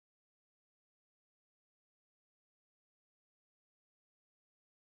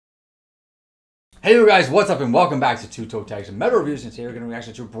Hey you guys, what's up and welcome back to Two Toe Tags and Metal Reviews. And today we're going to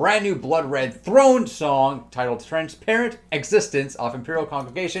react to a brand new Blood Red Throne song titled Transparent Existence off Imperial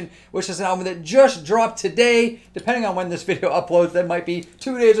Congregation, which is an album that just dropped today. Depending on when this video uploads, that might be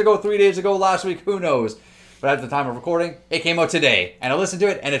 2 days ago, 3 days ago, last week, who knows. But at the time of recording, it came out today. And I listened to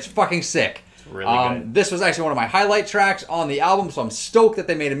it and it's fucking sick. It's really good. This was actually one of my highlight tracks on the album, so I'm stoked that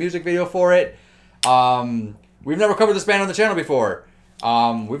they made a music video for it. We've never covered this band on the channel before.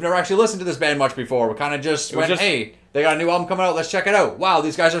 We've never actually listened to this band much before. We kind of just went, hey, they got a new album coming out, let's check it out. Wow,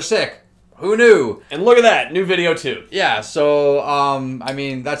 these guys are sick. Who knew? And look at that, new video too. Yeah, so, I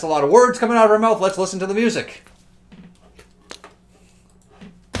mean, that's a lot of words coming out of our mouth. Let's listen to the music.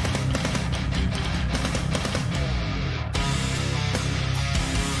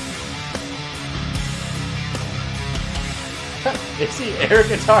 Is he air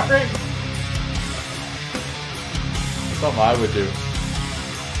guitaring? Something I would do.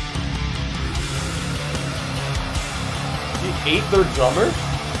 He ate their drummer?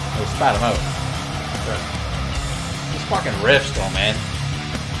 Oh, spat him out. Okay. These fucking riffs though, man.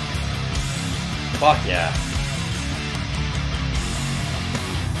 Fuck yeah.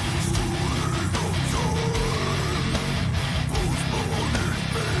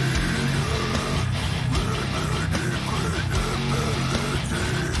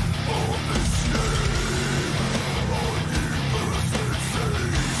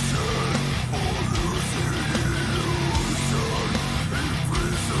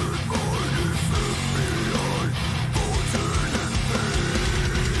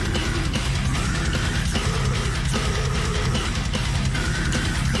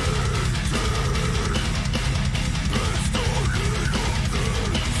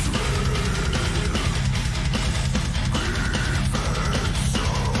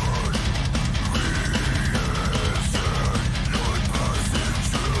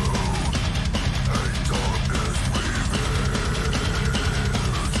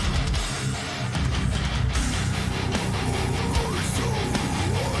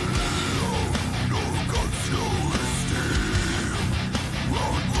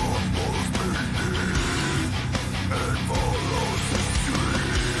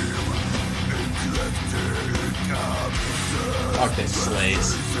 Fuck this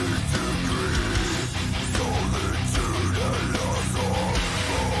slays.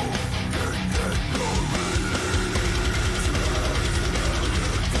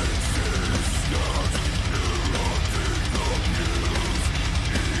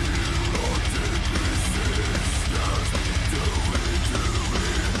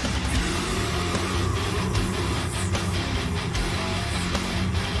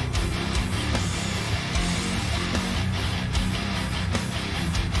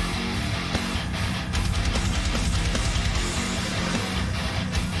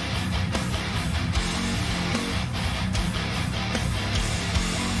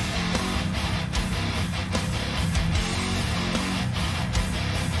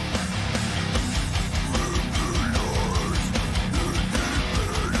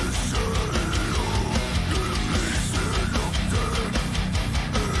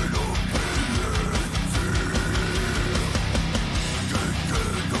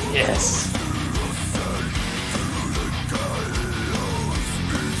 Yes.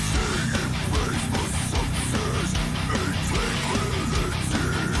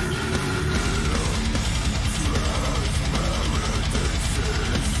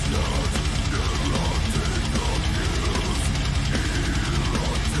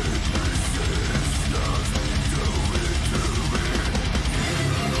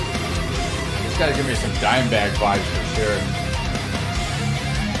 This gotta give me some Dimebag vibes for sure.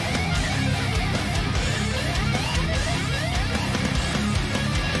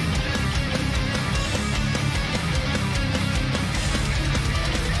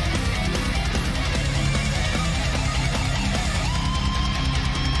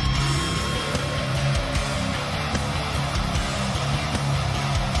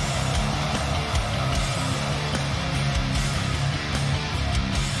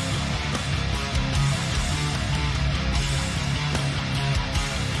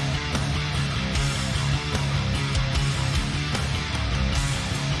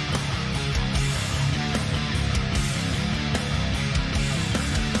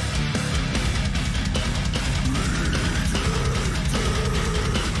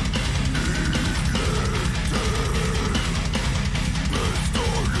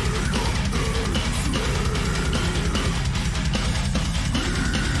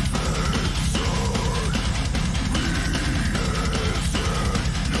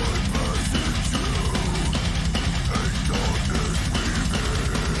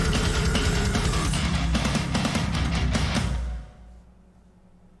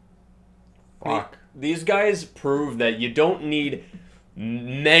 these guys prove that you don't need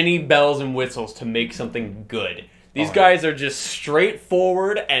many bells and whistles to make something good. These guys are just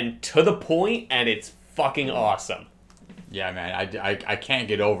straightforward and to the point, and it's fucking awesome. Yeah, man, I can't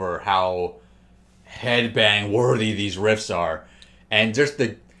get over how headbang worthy these riffs are, and just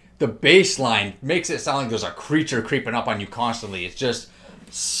the bass line makes it sound like there's a creature creeping up on you constantly. It's just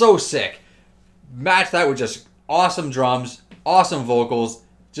so sick. Match that with just awesome drums, awesome vocals,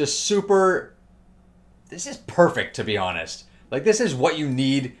 just super. This is perfect, to be honest. Like, this is what you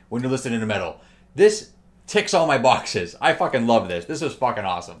need when you're listening to metal. This ticks all my boxes. I fucking love this. This is fucking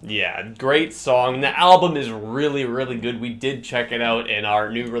awesome. Yeah, great song. The album is really, really good. We did check it out in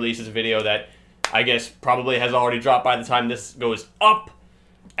our new releases video that I guess probably has already dropped by the time this goes up,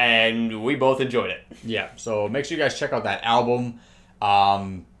 and we both enjoyed it. Yeah, so make sure you guys check out that album.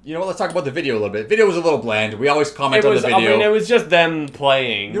 You know what? Let's talk about the video a little bit. The video was a little bland. We always comment on the video. I mean, it was just them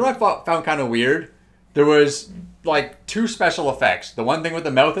playing. You know what I found kind of weird? There was like 2 special effects. The one thing with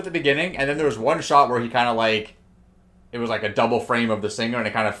the mouth at the beginning, and then there was one shot where he kind of like, it was like a double frame of the singer and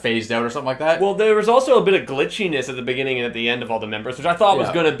it kind of phased out or something like that. Well, there was also a bit of glitchiness at the beginning and at the end of all the members, which I thought was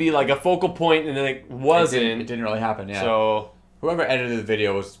going to be like a focal point, and then it wasn't. It didn't really happen, yeah. So whoever edited the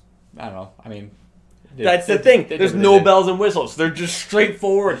video was, I don't know, I mean... That's the thing. There's no bells and whistles. They're just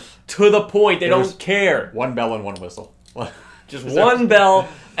straightforward, to the point. They don't care. 1 bell and 1 whistle. Just 1 bell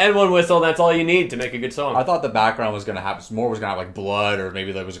and 1 whistle. That's all you need to make a good song. I thought the background was gonna have more. Was gonna have like blood, or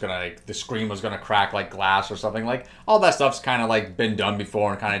maybe there was gonna like the screen was gonna crack like glass or something. Like all that stuff's kind of like been done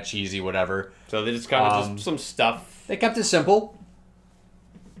before and kind of cheesy, whatever. So they just kind of just some stuff. They kept it simple,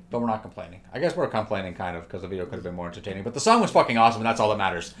 but we're not complaining. I guess we're complaining kind of because the video could have been more entertaining. But the song was fucking awesome, and that's all that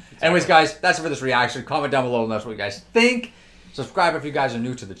matters. Exactly. Anyways, guys, that's it for this reaction. Comment down below and let us know what you guys think. Subscribe if you guys are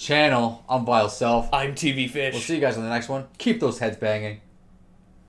new to the channel. I'm Vile Self. I'm TV Fish. We'll see you guys in the next one. Keep those heads banging.